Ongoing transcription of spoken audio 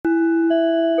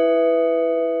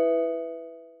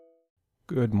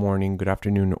Good morning, good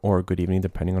afternoon, or good evening,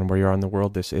 depending on where you are in the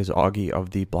world. This is Augie of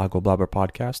the Blago Blabber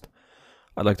podcast.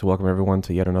 I'd like to welcome everyone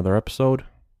to yet another episode.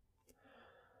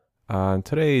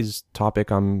 Today's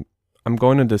topic, I'm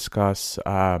going to discuss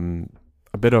a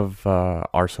bit of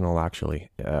Arsenal,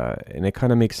 actually, and it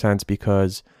kind of makes sense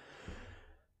because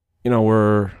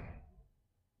don't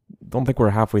think we're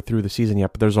halfway through the season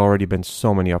yet, but there's already been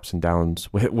so many ups and downs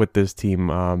with this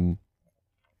team.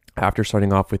 After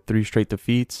starting off with 3 straight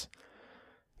defeats.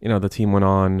 The team went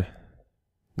on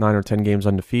 9 or 10 games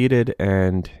undefeated,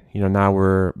 and now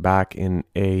we're back in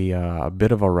a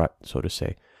bit of a rut, so to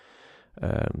say.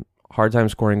 Hard time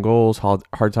scoring goals,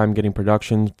 hard time getting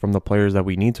production from the players that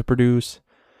we need to produce,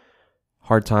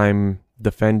 hard time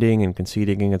defending and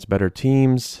conceding against better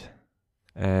teams,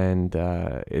 and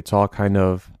it's all came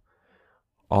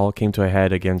to a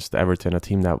head against Everton, a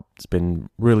team that's been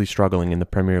really struggling in the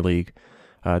Premier League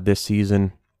this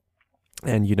season.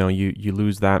 And, you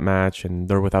lose that match and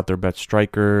they're without their best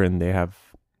striker and they have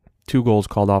 2 goals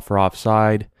called off for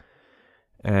offside.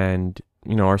 And,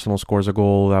 Arsenal scores a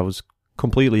goal that was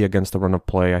completely against the run of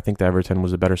play. I think the Everton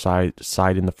was a better side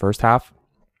in the first half.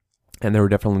 And they were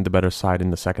definitely the better side in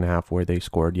the second half where they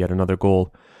scored yet another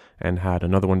goal and had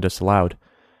another one disallowed.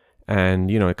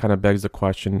 And, it kind of begs the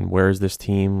question, where is this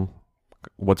team?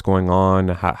 What's going on?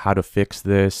 How to fix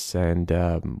this and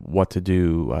what to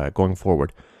do going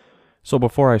forward. So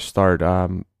before I start,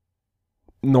 no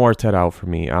Arteta out for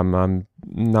me. I'm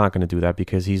not going to do that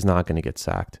because he's not going to get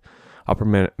sacked. Upper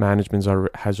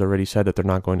management has already said that they're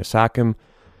not going to sack him.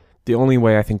 The only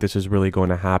way I think this is really going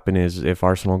to happen is if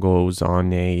Arsenal goes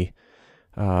on a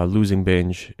losing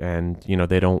binge and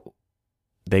they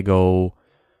go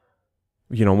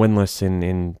winless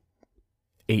in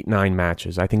 8-9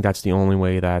 matches. I think that's the only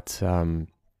way that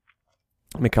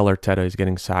Mikel Arteta is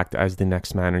getting sacked as the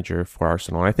next manager for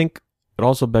Arsenal. And I think it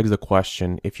also begs the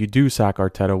question, if you do sack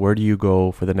Arteta, where do you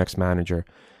go for the next manager?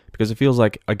 Because it feels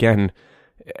like, again,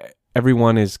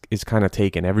 everyone is kind of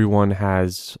taken. Everyone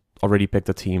has already picked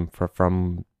a team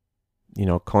from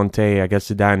Conte. I guess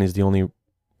Zidane is the only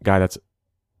guy that's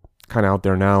kind of out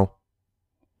there now.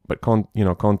 But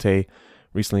Conte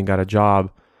recently got a job,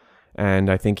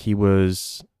 and I think he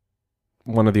was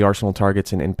one of the Arsenal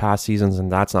targets in past seasons,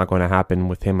 and that's not going to happen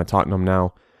with him at Tottenham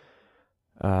now.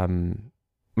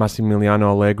 Massimiliano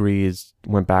Allegri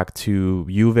went back to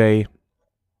Juve,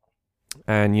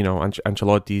 and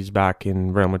Ancelotti's back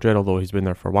in Real Madrid, although he's been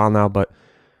there for a while now. But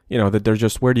that there's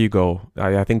just, where do you go?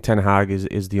 I think Ten Hag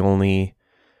is the only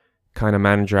kind of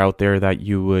manager out there that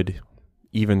you would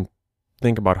even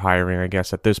think about hiring. I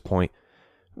guess at this point,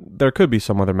 there could be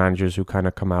some other managers who kind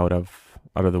of come out of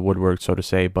the woodwork, so to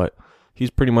say, but he's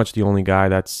pretty much the only guy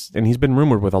and he's been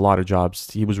rumored with a lot of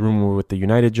jobs. He was rumored with the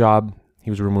United job. He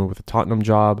was rumored with the Tottenham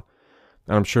job.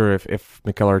 And I'm sure if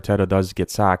Mikel Arteta does get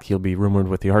sacked, he'll be rumored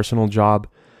with the Arsenal job.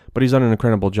 But he's done an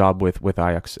incredible job with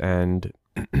Ajax. And,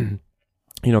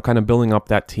 kind of building up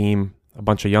that team, a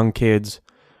bunch of young kids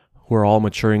who are all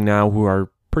maturing now, who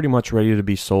are pretty much ready to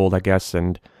be sold, I guess.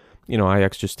 And,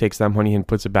 Ajax just takes that money and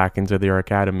puts it back into their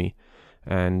academy.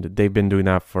 And they've been doing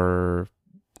that for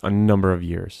a number of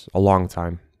years, a long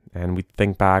time. And we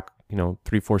think back,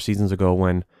 3-4 seasons ago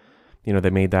when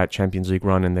they made that Champions League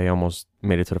run and they almost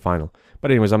made it to the final. But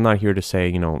anyways, I'm not here to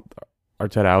say,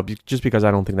 Arteta out, just because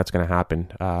I don't think that's going to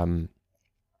happen.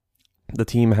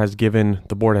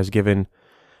 The board has given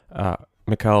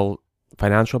Mikel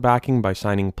financial backing by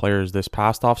signing players this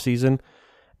past offseason,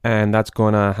 and that's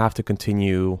going to have to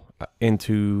continue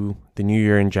into the new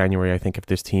year in January, I think, if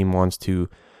this team wants to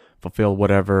fulfill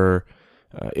whatever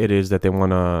it is that they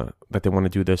want to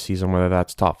do this season, whether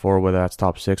that's top 4, whether that's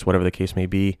top 6, whatever the case may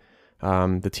be.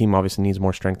 The team obviously needs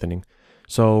more strengthening.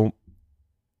 So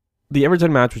the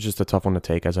Everton match was just a tough one to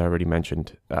take, as I already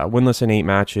mentioned. Winless in 8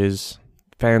 matches.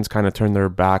 Fans kind of turned their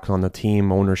backs on the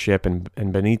team, ownership, and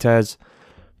Benitez.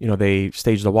 They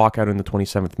staged the walkout in the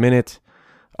 27th minute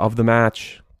of the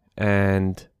match.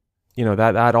 And,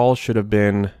 that all should have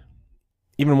been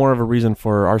even more of a reason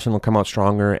for Arsenal to come out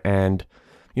stronger and,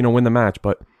 win the match.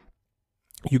 But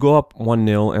you go up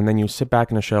 1-0 and then you sit back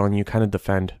in a shell and you kind of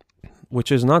defend,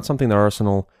 which is not something that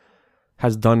Arsenal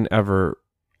has done ever,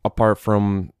 apart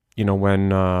from, when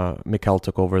Mikel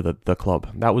took over the club.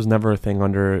 That was never a thing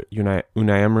under Unai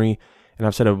Emery. And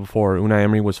I've said it before, Unai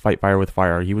Emery was fight fire with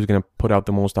fire. He was going to put out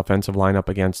the most offensive lineup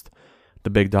against the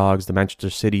big dogs, the Manchester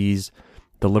Cities,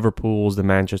 the Liverpools, the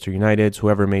Manchester Uniteds,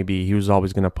 whoever it may be. He was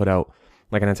always going to put out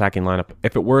like an attacking lineup.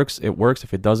 If it works, it works.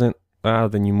 If it doesn't,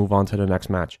 then you move on to the next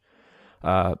match.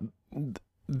 The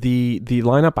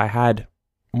lineup, I had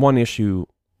one issue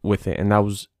with it, and that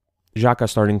was Xhaka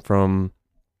starting from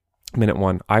minute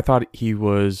one. I thought he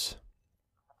was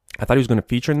going to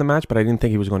feature in the match, but I didn't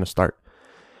think he was going to start.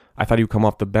 I thought he would come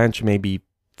off the bench maybe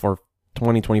for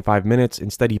 20, 25 minutes.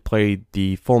 Instead, he played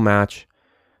the full match,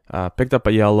 picked up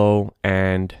a yellow,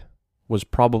 and was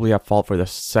probably at fault for the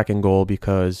second goal,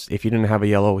 because if he didn't have a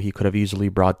yellow, he could have easily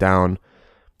brought down,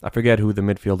 I forget who the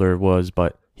midfielder was,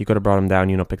 but he could have brought him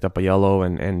down, picked up a yellow,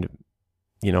 and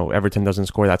Everton doesn't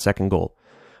score that second goal.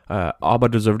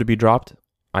 Auba deserved to be dropped.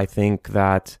 I think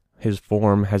that his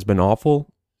form has been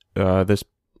awful this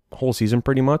whole season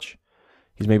pretty much.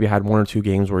 He's maybe had one or two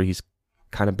games where he's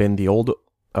kind of been the old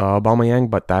Aubameyang,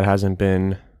 but that hasn't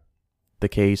been the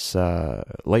case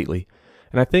lately.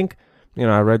 And I think,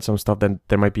 I read some stuff that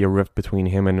there might be a rift between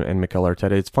him and Mikel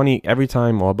Arteta. It's funny, every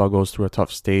time Auba goes through a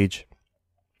tough stage,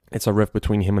 it's a rift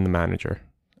between him and the manager.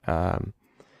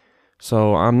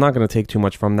 So I'm not going to take too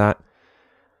much from that.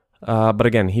 But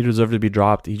again, he deserved to be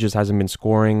dropped. He just hasn't been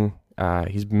scoring.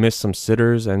 He's missed some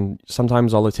sitters, and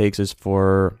sometimes all it takes is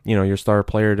for, your star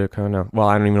player to kind of, well,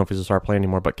 I don't even know if he's a star player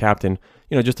anymore, but captain,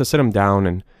 just to sit him down.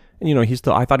 And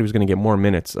I thought he was going to get more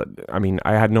minutes.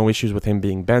 I had no issues with him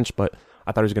being benched, but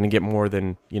I thought he was going to get more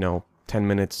than, 10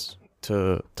 minutes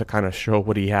to kind of show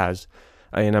what he has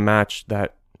in a match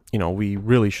that, we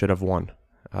really should have won.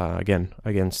 Again,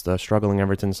 against the struggling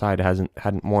Everton side,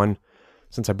 hadn't won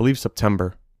since, I believe,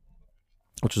 September,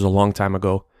 which was a long time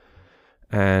ago.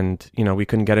 And, we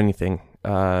couldn't get anything.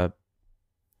 And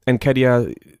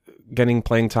Nketiah getting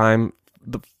playing time.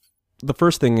 The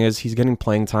first thing is he's getting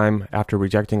playing time after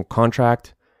rejecting a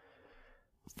contract.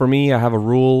 For me, I have a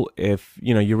rule. If,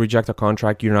 you reject a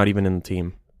contract, you're not even in the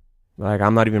team. Like,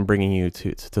 I'm not even bringing you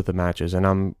to the matches, and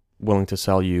I'm willing to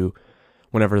sell you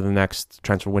whenever the next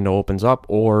transfer window opens up,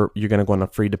 or you're going to go on a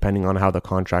free depending on how the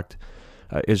contract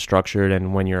is structured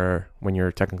and when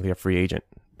you're technically a free agent.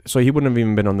 So he wouldn't have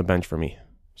even been on the bench for me.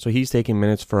 So he's taking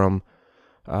minutes from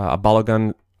a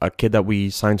Balogun, a kid that we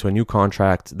signed to a new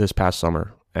contract this past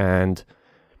summer. And,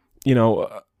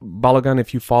 Balogun,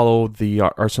 if you follow the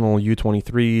Arsenal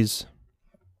U23s,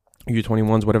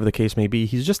 U21s, whatever the case may be,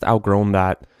 he's just outgrown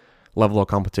that level of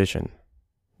competition.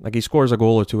 Like, he scores a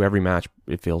goal or two every match,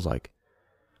 it feels like.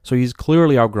 So he's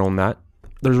clearly outgrown that.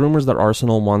 There's rumors that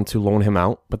Arsenal want to loan him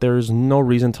out, but there is no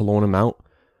reason to loan him out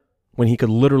when he could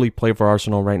literally play for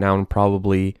Arsenal right now and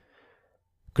probably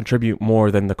contribute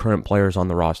more than the current players on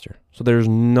the roster. So there's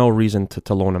no reason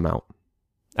to loan him out.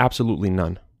 Absolutely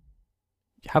none.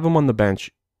 Have him on the bench.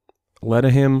 Let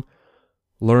him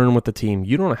learn with the team.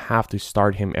 You don't have to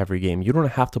start him every game. You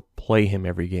don't have to play him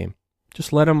every game.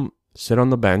 Just let him sit on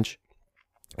the bench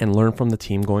and learn from the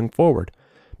team going forward.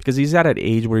 Because he's at an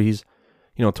age where he's,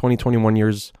 21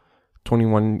 years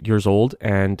old,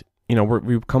 and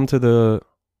we've come to the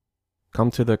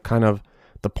kind of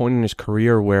the point in his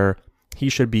career where he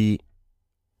should be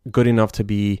good enough to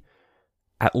be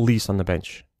at least on the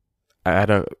bench.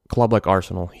 At a club like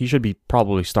Arsenal, he should be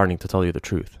probably starting, to tell you the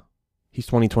truth. He's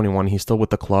 2021, he's still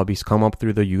with the club, he's come up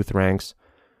through the youth ranks.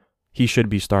 He should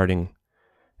be starting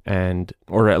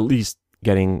or at least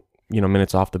getting,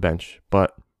 minutes off the bench.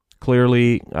 But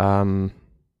clearly,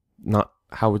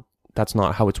 that's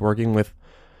not how it's working with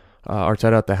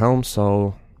Arteta at the helm.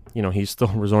 So, he's still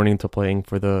resorting to playing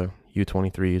for the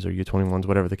U23s or U21s,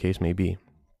 whatever the case may be.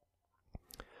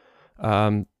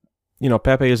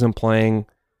 Pepe isn't playing,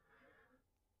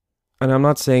 and I'm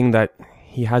not saying that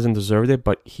he hasn't deserved it,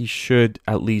 but he should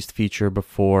at least feature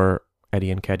before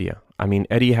Eddie Nketiah.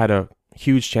 Eddie had a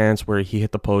huge chance where he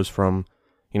hit the post from,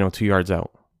 2 yards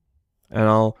out.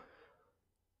 And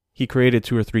he created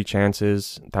 2 or 3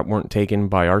 chances that weren't taken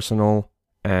by Arsenal,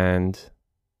 and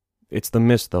it's the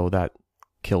miss, though, that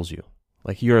kills you.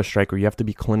 Like, you're a striker, you have to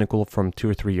be clinical from 2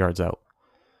 or 3 yards out.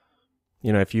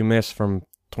 If you miss from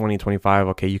 20, 25,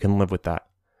 okay, you can live with that.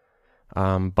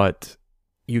 But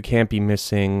you can't be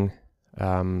missing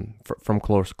from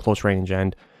close range.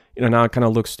 And, now it kind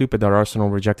of looks stupid that Arsenal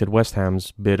rejected West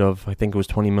Ham's bid of, I think it was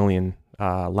 20 million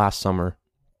last summer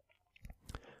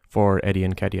for Eddie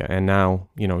Nketiah, and now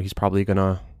he's probably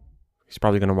gonna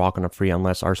walk on a free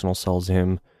unless Arsenal sells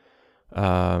him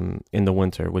in the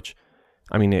winter. Which,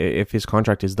 if his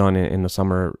contract is done in the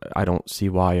summer, I don't see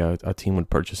why a team would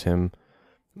purchase him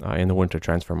in the winter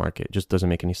transfer market. It just doesn't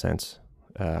make any sense.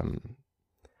 Thomas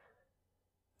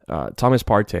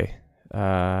Partey,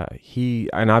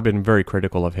 I've been very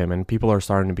critical of him, and people are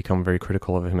starting to become very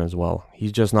critical of him as well.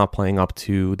 He's just not playing up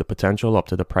to the potential, up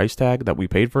to the price tag that we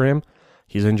paid for him.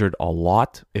 He's injured a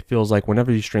lot. It feels like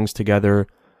whenever he strings together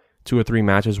 2 or 3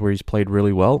 matches where he's played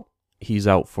really well, he's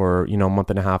out for, a month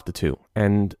and a half to 2.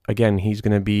 And again, he's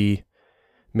going to be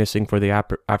missing for the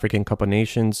African Cup of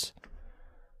Nations.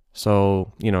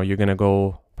 So, you're going to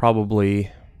go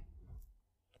probably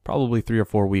 3 or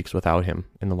 4 weeks without him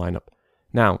in the lineup.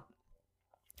 Now,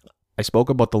 I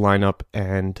spoke about the lineup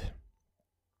and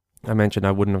I mentioned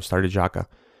I wouldn't have started Xhaka.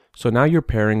 So now you're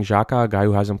pairing Xhaka, a guy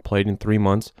who hasn't played in 3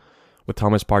 months, with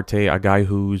Thomas Partey, a guy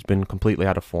who's been completely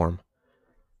out of form.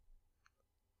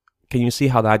 Can you see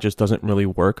how that just doesn't really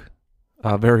work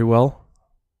very well?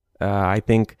 I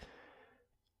think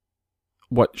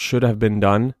what should have been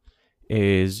done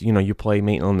is, you play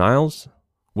Maitland-Niles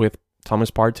with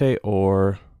Thomas Partey,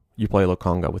 or you play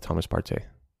Lokonga with Thomas Partey.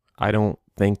 I don't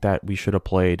think that we should have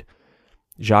played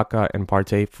Xhaka and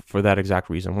Partey for that exact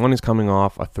reason. One is coming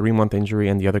off a 3-month injury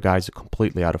and the other guy's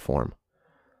completely out of form.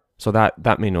 So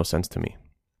that made no sense to me.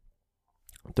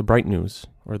 The bright news,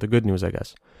 or the good news, I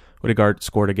guess. Odegaard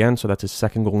scored again, so that's his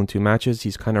second goal in 2 matches.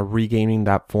 He's kind of regaining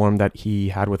that form that he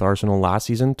had with Arsenal last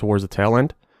season towards the tail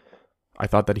end. I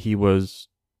thought that he was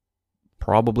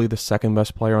probably the second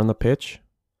best player on the pitch.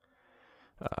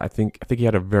 I think he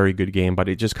had a very good game, but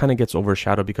it just kind of gets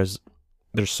overshadowed because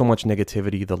there's so much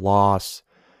negativity, the loss,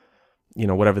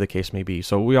 whatever the case may be.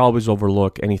 So we always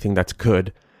overlook anything that's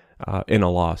good in a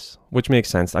loss, which makes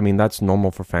sense. I mean, that's normal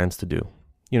for fans to do.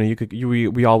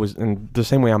 We always, in the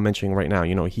same way I'm mentioning right now,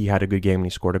 he had a good game and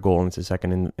he scored a goal and it's his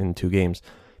second in 2 games.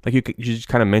 Like you just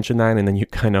kind of mention that and then you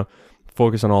kind of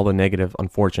focus on all the negative,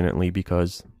 unfortunately,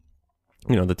 because,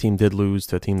 the team did lose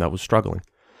to a team that was struggling.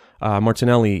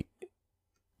 Martinelli,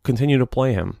 continue to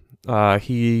play him.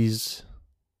 He's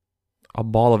a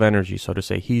ball of energy, so to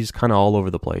say. He's kind of all over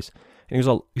the place. And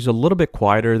he's a little bit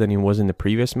quieter than he was in the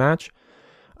previous match.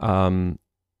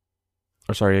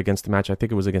 Against the match. I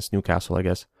think it was against Newcastle, I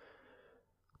guess.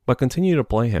 But continue to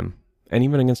play him. And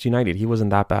even against United, he wasn't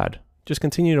that bad. Just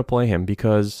continue to play him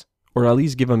or at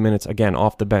least give him minutes again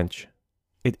off the bench.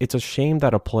 It's a shame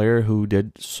that a player who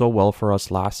did so well for us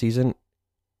last season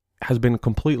has been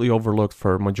completely overlooked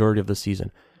for a majority of the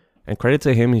season. And credit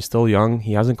to him, he's still young.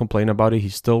 He hasn't complained about it.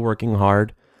 He's still working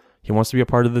hard. He wants to be a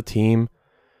part of the team.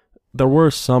 There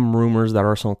were some rumors that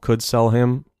Arsenal could sell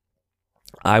him.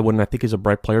 I wouldn't. I think he's a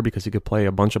bright player because he could play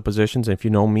a bunch of positions. And if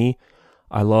you know me,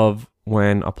 I love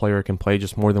when a player can play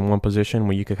just more than one position,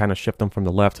 where you can kind of shift them from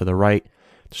the left to the right,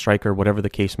 striker, whatever the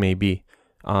case may be.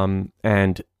 And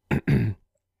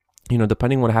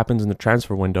depending on what happens in the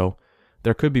transfer window,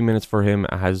 there could be minutes for him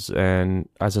as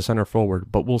a center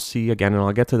forward, but we'll see again, and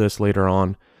I'll get to this later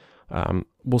on.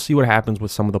 We'll see what happens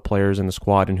with some of the players in the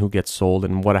squad and who gets sold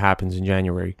and what happens in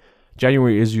January.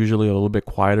 January is usually a little bit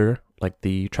quieter, like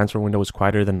the transfer window is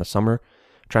quieter than the summer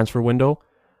transfer window,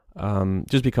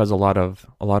 just because a lot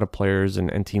of players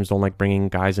and teams don't like bringing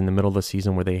guys in the middle of the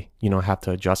season where they have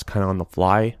to adjust kind of on the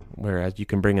fly, whereas you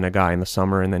can bring in a guy in the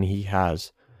summer and then he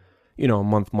has a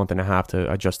month and a half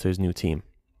to adjust to his new team.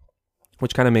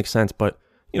 Which kind of makes sense, but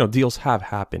deals have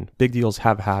happened. Big deals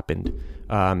have happened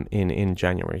in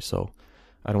January, so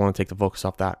I don't want to take the focus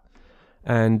off that.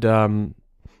 And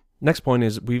next point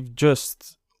is we've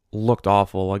just looked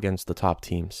awful against the top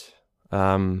teams.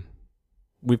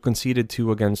 We've conceded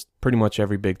 2 against pretty much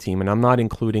every big team, and I'm not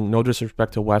including, no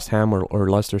disrespect to West Ham or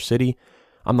Leicester City,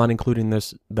 I'm not including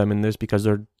them in this because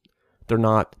they're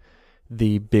not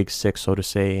the big 6, so to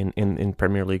say, in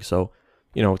Premier League. So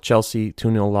Chelsea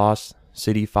 2-0 loss.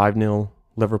 City 5-0,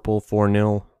 Liverpool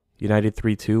 4-0, United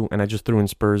 3-2, and I just threw in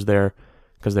Spurs there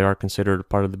because they are considered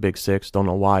part of the Big 6. Don't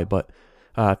know why, but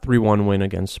 3-1 win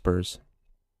against Spurs.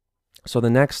 So the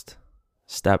next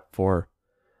step for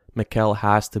Mikel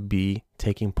has to be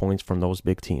taking points from those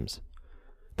big teams.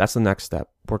 That's the next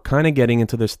step. We're kind of getting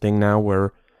into this thing now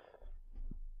where,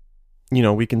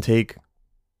 we can take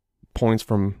points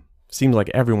from, seems like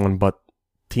everyone but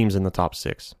teams in the top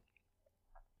 6.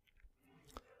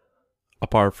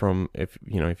 Apart from if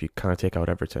you kind of take out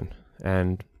Everton,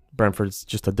 and Brentford's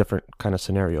just a different kind of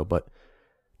scenario. But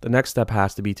the next step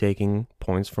has to be taking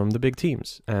points from the big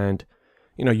teams. And,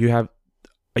 you have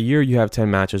 10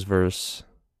 matches versus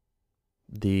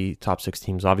the top 6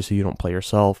 teams. Obviously, you don't play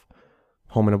yourself.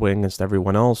 Home and away against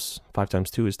everyone else. 5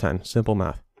 times 2 is 10. Simple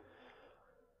math.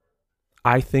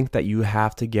 I think that you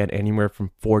have to get anywhere from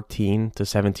 14 to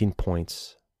 17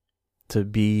 points to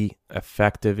be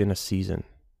effective in a season.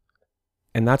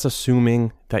 And that's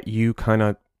assuming that you kind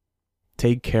of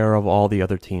take care of all the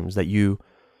other teams, that you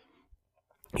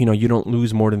don't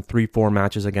lose more than 3-4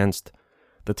 matches against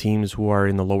the teams who are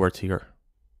in the lower tier,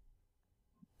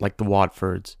 like the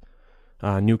Watfords,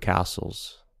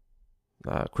 Newcastles,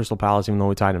 Crystal Palace, even though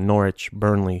we tied them, Norwich,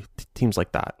 Burnley, teams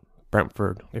like that,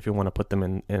 Brentford, if you want to put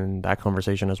them in that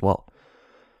conversation as well.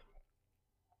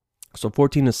 So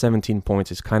 14 to 17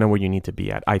 points is kind of where you need to be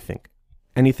at, I think.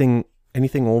 Anything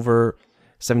over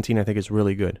 17, I think, is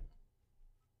really good.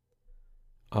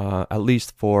 at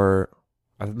least for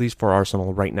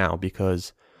Arsenal right now,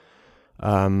 because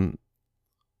I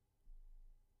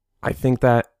think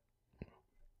that,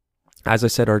 as I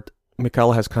said,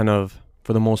 Mikel has kind of,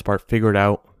 for the most part, figured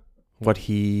out what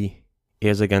he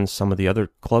is against some of the other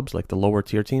clubs, like the lower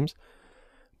tier teams.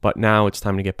 But now it's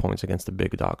time to get points against the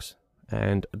big dogs,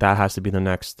 and that has to be the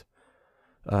next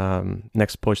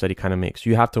push that he kind of makes.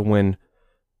 You have to win.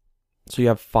 So you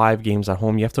have 5 games at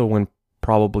home. You have to win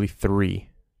probably 3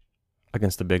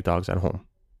 against the big dogs at home.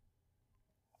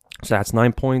 So that's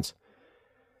 9 points.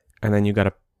 And then you got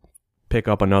to pick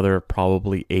up another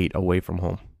probably 8 away from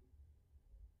home.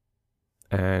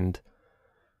 And,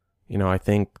 I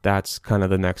think that's kind of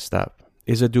the next step.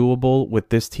 Is it doable with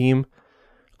this team?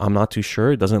 I'm not too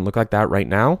sure. It doesn't look like that right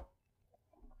now.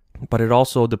 But it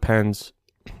also depends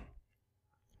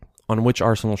on which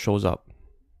Arsenal shows up.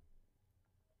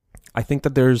 I think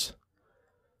that there's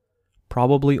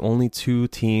probably only 2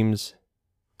 teams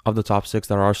of the top 6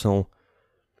 that are Arsenal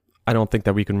I don't think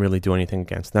that we can really do anything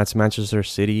against. That's Manchester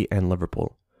City and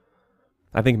Liverpool.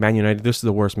 I think Man United, this is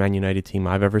the worst Man United team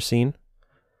I've ever seen.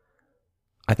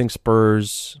 I think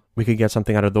Spurs, we could get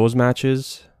something out of those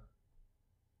matches.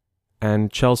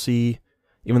 And Chelsea,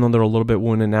 even though they're a little bit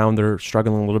wounded now and they're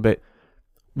struggling a little bit,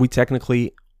 we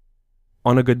technically,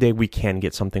 on a good day, we can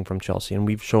get something from Chelsea. And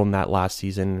we've shown that last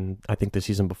season, and I think the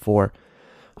season before,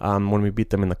 when we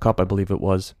beat them in the Cup, I believe it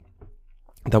was,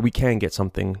 that we can get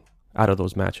something out of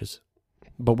those matches.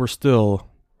 But we're still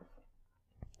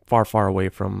far, far away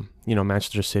from,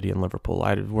 Manchester City and Liverpool.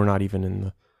 We're not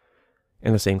even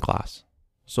in the same class.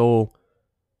 So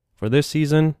for this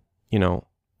season,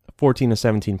 14 to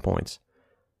 17 points.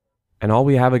 And all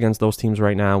we have against those teams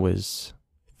right now is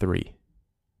 3.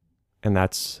 And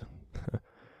that's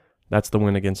the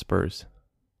win against Spurs.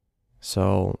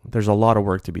 So there's a lot of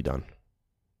work to be done.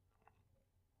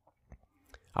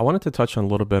 I wanted to touch on a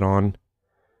little bit on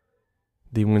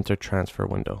the winter transfer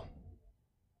window.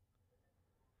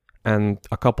 And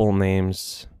a couple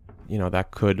names,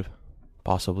 that could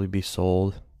possibly be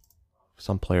sold.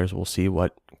 Some players, we'll see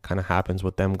what kind of happens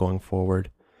with them going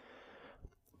forward.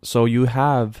 So you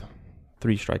have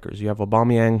 3 strikers. You have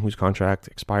Aubameyang, whose contract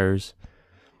expires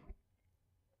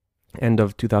end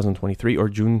of 2023 or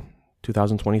June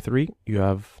 2023. You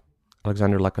have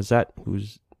Alexander Lacazette,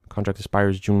 whose contract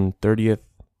expires June 30th,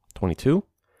 22.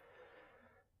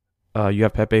 You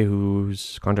have Pepe,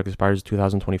 whose contract expires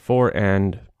 2024,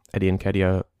 and Eddie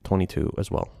Nketiah 22 as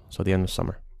well. So the end of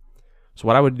summer. So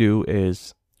what I would do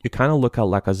is you kind of look at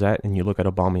Lacazette and you look at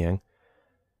Aubameyang,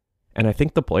 and I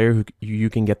think the player who you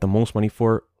can get the most money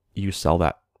for, you sell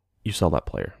that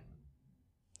player,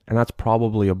 and that's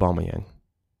probably Aubameyang.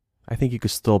 I think you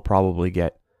could still probably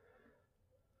get,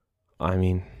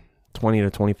 20 to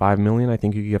 25 million. I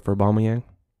think you could get for Aubameyang.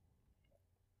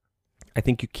 I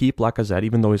think you keep Lacazette,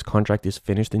 even though his contract is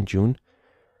finished in June.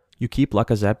 You keep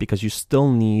Lacazette because you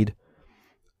still need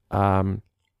a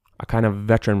kind of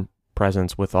veteran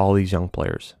presence with all these young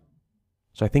players.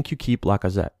 So I think you keep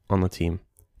Lacazette on the team.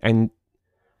 And,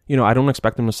 I don't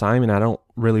expect him to sign, and I don't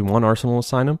really want Arsenal to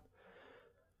sign him.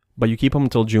 But you keep him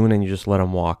until June and you just let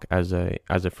him walk as a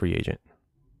free agent.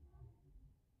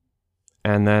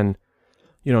 And then,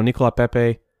 Nicolas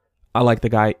Pepe, I like the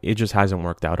guy. It just hasn't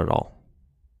worked out at all.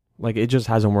 It just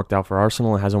hasn't worked out for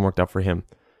Arsenal. It hasn't worked out for him.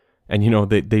 And,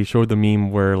 they showed the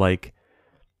meme where,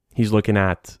 he's looking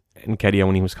at Nketiah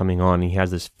when he was coming on. And he has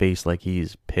this face like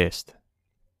he's pissed.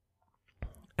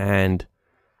 And,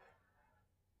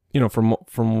 from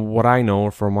what I know,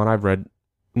 or from what I've read,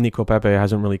 Nico Pepe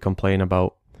hasn't really complained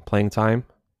about playing time.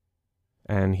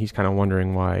 And he's kind of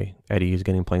wondering why Eddie is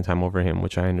getting playing time over him,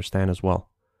 which I understand as well.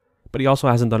 But he also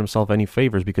hasn't done himself any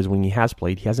favors, because when he has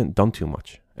played, he hasn't done too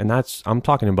much. And I'm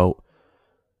talking about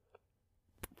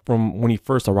from when he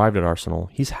first arrived at Arsenal.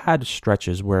 He's had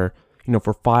stretches where,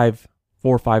 for 4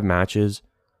 or 5 matches,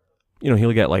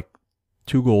 he'll get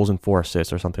 2 goals and 4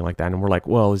 assists or something like that. And we're like,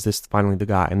 well, is this finally the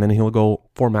guy? And then he'll go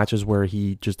 4 matches where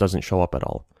he just doesn't show up at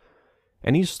all.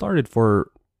 And he started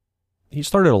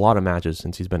a lot of matches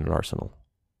since he's been at Arsenal.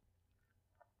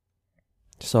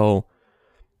 So,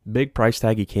 big price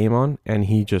tag he came on, and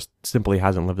he just simply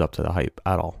hasn't lived up to the hype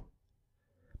at all.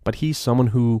 But he's someone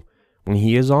who, when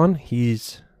he is on,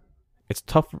 it's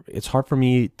tough. It's hard for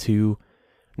me to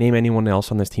name anyone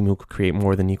else on this team who could create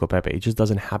more than Nico Pepe. It just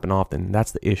doesn't happen often.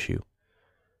 That's the issue.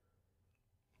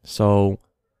 So,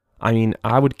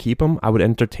 I would keep him. I would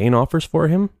entertain offers for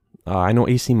him. I know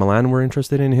AC Milan were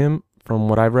interested in him, from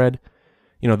what I've read.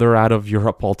 They're out of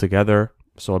Europe altogether.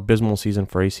 So, abysmal season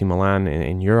for AC Milan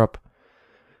in Europe.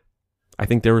 I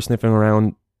think they were sniffing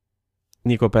around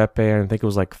Nico Pepe, and I think it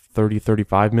was 30,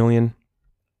 35 million.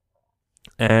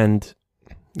 And,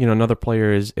 another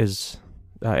player is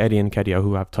Eddie Nketiah,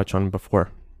 who I've touched on before.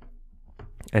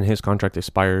 And his contract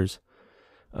expires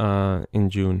in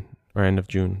June or end of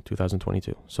June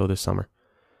 2022. So this summer.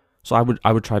 So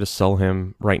I would try to sell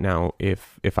him right now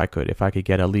if I could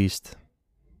get at least.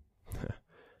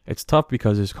 It's tough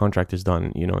because his contract is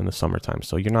done, in the summertime.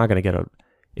 So you're not going to get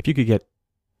if you could get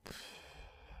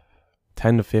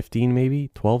 10 to 15,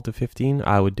 maybe 12 to 15,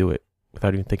 I would do it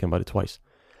without even thinking about it twice.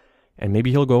 And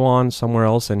maybe he'll go on somewhere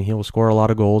else and he'll score a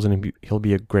lot of goals and he'll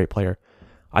be a great player.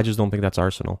 I just don't think that's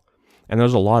Arsenal. And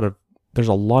there's a lot of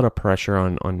pressure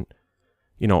on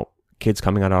kids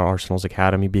coming out of Arsenal's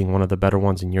academy being one of the better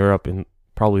ones in Europe and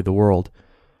probably the world.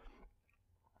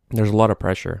 There's a lot of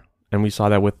pressure. And we saw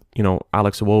that with,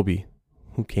 Alex Iwobi,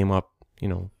 who came up,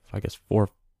 I guess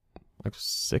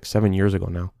 6, 7 years ago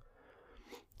now.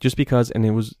 Just because, and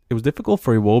it was difficult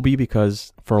for Iwobi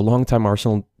because for a long time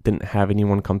Arsenal didn't have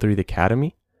anyone come through the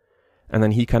academy. And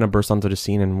then he kind of burst onto the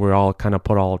scene and we all kind of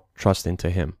put all trust into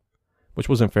him, which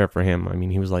wasn't fair for him. I mean,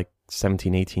 he was like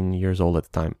 17, 18 years old at the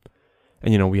time.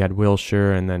 And, we had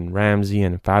Wilshere and then Ramsey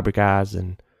and Fabregas,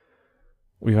 and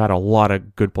we've had a lot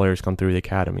of good players come through the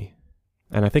academy.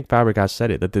 And I think Fabregas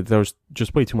said it, that there was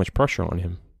just way too much pressure on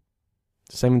him.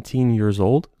 17 years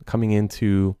old, coming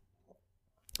into,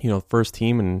 first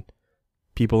team and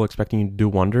people expecting you to do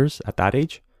wonders at that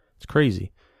age. It's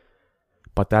crazy.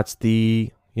 But that's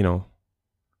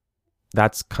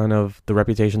that's kind of the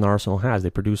reputation that Arsenal has.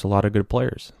 They produce a lot of good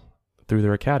players through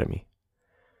their academy.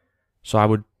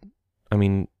 So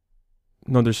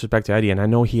no disrespect to Eddie, and I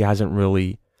know he hasn't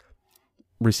really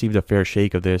received a fair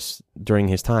shake of this during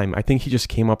his time. I think he just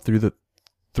came up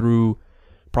through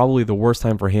probably the worst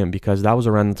time for him, because that was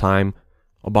around the time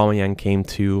Aubameyang came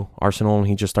to Arsenal and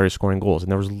he just started scoring goals,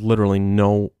 and there was literally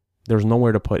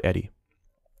nowhere to put Eddie.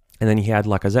 And then he had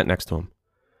Lacazette next to him.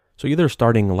 So either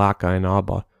starting Laka and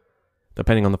Abba,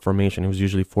 depending on the formation, it was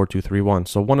usually 4-2-3-1.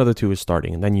 So one of the two is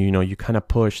starting, and then you kind of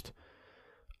pushed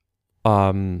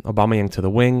Aubameyang to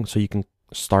the wing so you can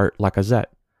start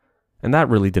Lacazette. And that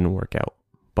really didn't work out.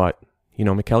 But,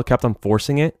 Mikel kept on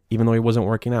forcing it, even though he wasn't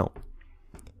working out.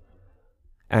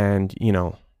 And,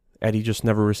 Eddie just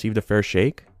never received a fair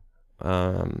shake.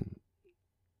 I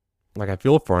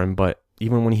feel for him, but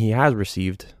even when he has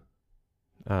received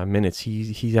minutes,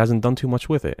 he hasn't done too much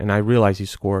with it. And I realize he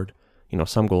scored,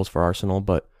 some goals for Arsenal,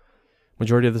 but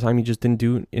majority of the time he just didn't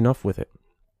do enough with it.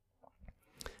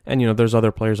 And, there's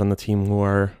other players on the team who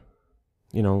are,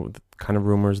 kind of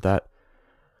rumors that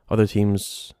other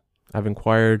teams have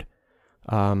inquired.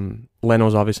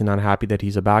 Leno's obviously not happy that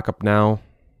he's a backup now.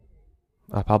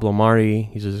 Pablo Mari,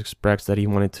 he has expressed that he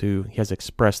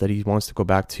wants to go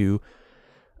back to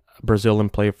Brazil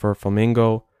and play for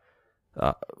Flamengo.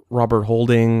 Robert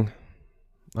Holding,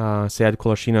 Sead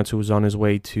Kolasinac, who was on his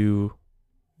way to,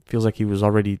 feels like his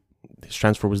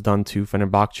transfer was done to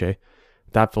Fenerbahce.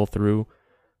 That fell through.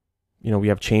 We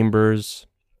have Chambers,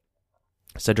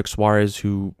 Cedric Suarez,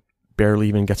 who barely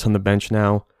even gets on the bench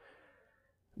now.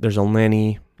 There's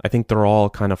Elneny. I think they're all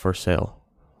kind of for sale.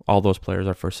 All those players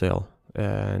are for sale.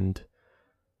 And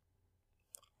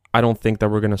I don't think that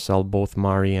we're going to sell both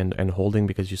Mari and Holding,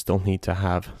 because you still need to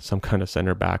have some kind of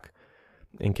center back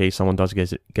in case someone does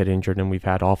get injured. And we've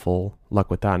had awful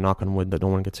luck with that. Knock on wood that no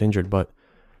one gets injured. But,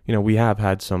 we have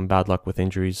had some bad luck with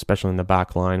injuries, especially in the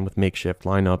back line with makeshift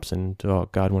lineups. And, oh,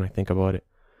 God, when I think about it.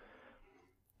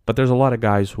 But there's a lot of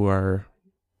guys who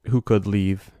could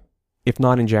leave. If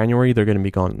not in January, they're going to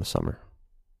be gone in the summer.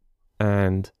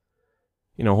 And,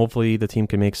 hopefully the team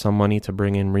can make some money to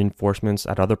bring in reinforcements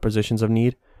at other positions of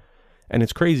need. And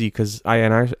it's crazy because I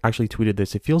actually tweeted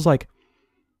this. It feels like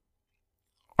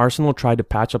Arsenal tried to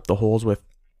patch up the holes with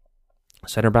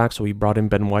center back. So we brought in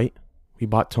Ben White. We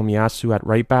bought Tomiyasu at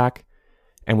right back.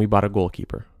 And we bought a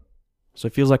goalkeeper. So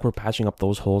it feels like we're patching up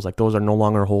those holes. Like those are no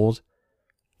longer holes.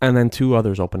 And then two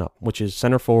others open up, which is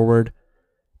center forward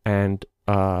and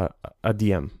a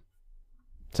DM,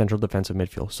 central defensive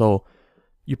midfield. So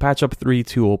you patch up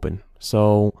 3-2 open.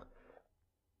 So,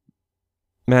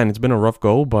 man, it's been a rough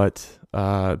go, but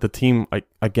the team,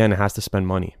 again, has to spend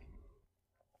money.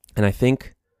 And I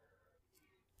think,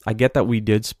 I get that we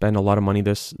did spend a lot of money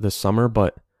this summer,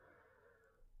 but,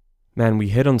 man, we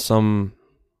hit on some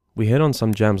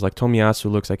gems. Like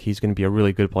Tomiyasu looks like he's going to be a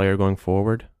really good player going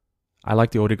forward. I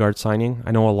like the Odegaard signing.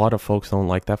 I know a lot of folks don't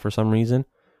like that for some reason.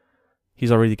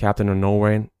 He's already captain of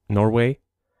Norway.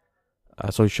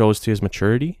 So it shows to his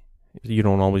maturity. You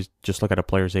don't always just look at a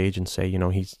player's age and say,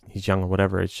 he's young or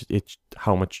whatever. It's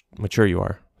how much mature you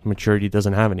are. Maturity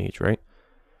doesn't have an age, right?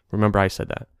 Remember I said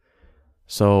that.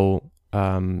 So,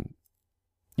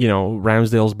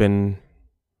 Ramsdale's been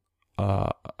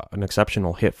an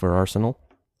exceptional hit for Arsenal.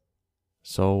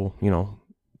 So,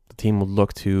 the team would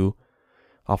look to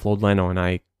offload Leno, and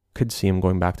I could see him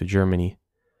going back to Germany.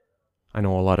 I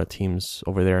know a lot of teams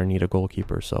over there need a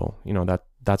goalkeeper, so,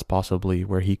 that's possibly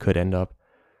where he could end up.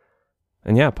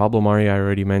 And yeah, Pablo Mari, I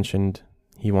already mentioned,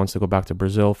 he wants to go back to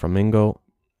Brazil from Mingo.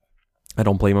 I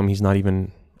don't blame him. He's not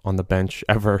even on the bench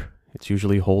ever. It's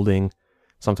usually Holding,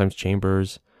 sometimes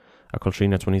Chambers,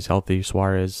 Coutinho when he's healthy,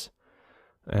 Suarez.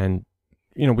 And,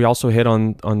 we also hit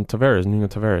on Tavares, Nuno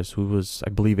Tavares, who was,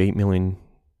 I believe, 8 million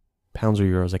pounds or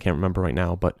euros. I can't remember right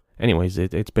now. But anyways,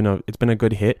 it's been a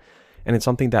good hit. And it's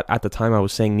something that at the time I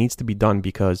was saying needs to be done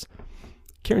because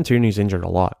Kieran Tierney's injured a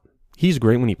lot. He's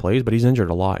great when he plays, but he's injured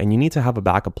a lot. And you need to have a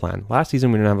backup plan. Last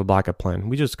season, we didn't have a backup plan.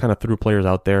 We just kind of threw players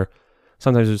out there.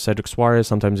 Sometimes it was Cedric Suarez,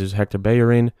 sometimes it was Hector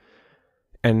Bellerin.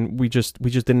 And we just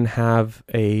didn't have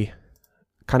a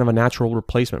kind of a natural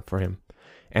replacement for him.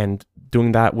 And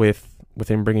doing that with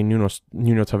him bringing Nuno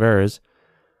Tavares,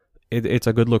 it's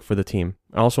a good look for the team.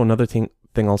 Also, another thing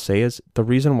I'll say is the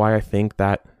reason why I think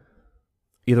that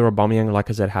either Aubameyang or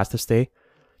Lacazette has to stay,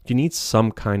 you need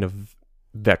some kind of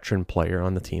veteran player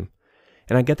on the team.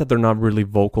 And I get that they're not really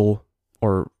vocal,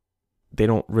 or they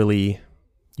don't really,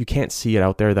 you can't see it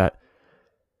out there that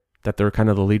they're kind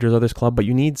of the leaders of this club, but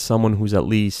you need someone who's at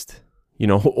least,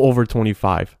 over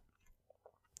 25.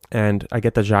 And I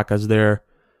get that Xhaka's there,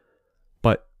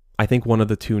 but I think one of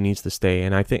the two needs to stay.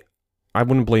 And I think I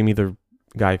wouldn't blame either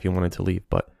guy if he wanted to leave,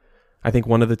 but I think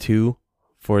one of the two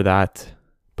for that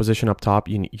position up top,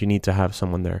 you need to have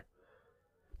someone there.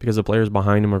 Because the players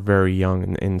behind him are very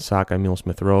young. In Saka, Emil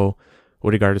Smith-Rowe,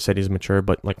 Odegaard said he's mature,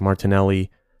 but like Martinelli,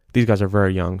 these guys are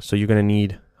very young. So you're going to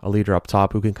need a leader up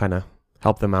top who can kind of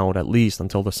help them out at least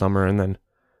until the summer, and then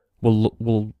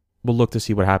we'll look to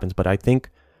see what happens. But I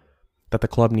think that the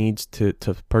club needs to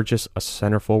purchase a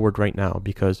center forward right now,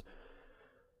 because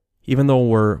even though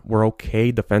we're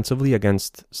okay defensively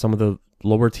against some of the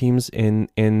lower teams in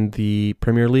the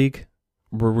Premier League,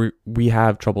 we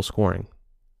have trouble scoring.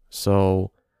 So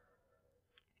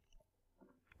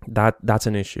that's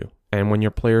an issue. And when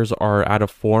your players are out of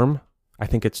form, I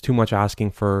think it's too much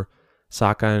asking for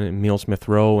Saka and Emil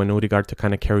Smith-Rowe and Odegaard to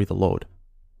kind of carry the load.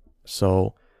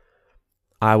 So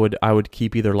I would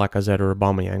keep either Lacazette or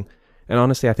Aubameyang. And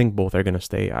honestly, I think both are going to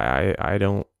stay. I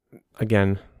don't,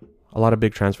 again, a lot of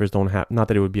big transfers don't have, not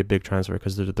that it would be a big transfer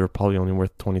because they're probably only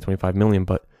worth 20-25 million,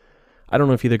 but I don't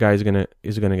know if either guy is going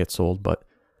to get sold. But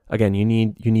again, you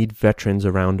need veterans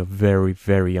around a very,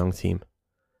 very young team.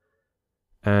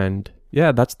 And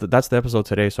yeah, that's the episode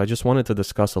today. So I just wanted to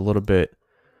discuss a little bit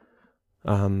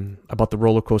about the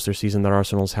roller coaster season that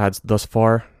Arsenal's had thus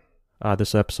far.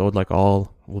 This episode, like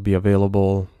all, will be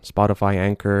available Spotify,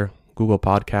 Anchor, Google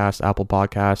Podcast, Apple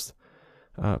Podcast,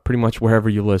 pretty much wherever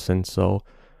you listen. So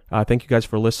thank you guys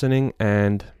for listening,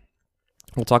 and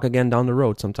we'll talk again down the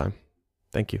road sometime.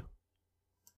 Thank you.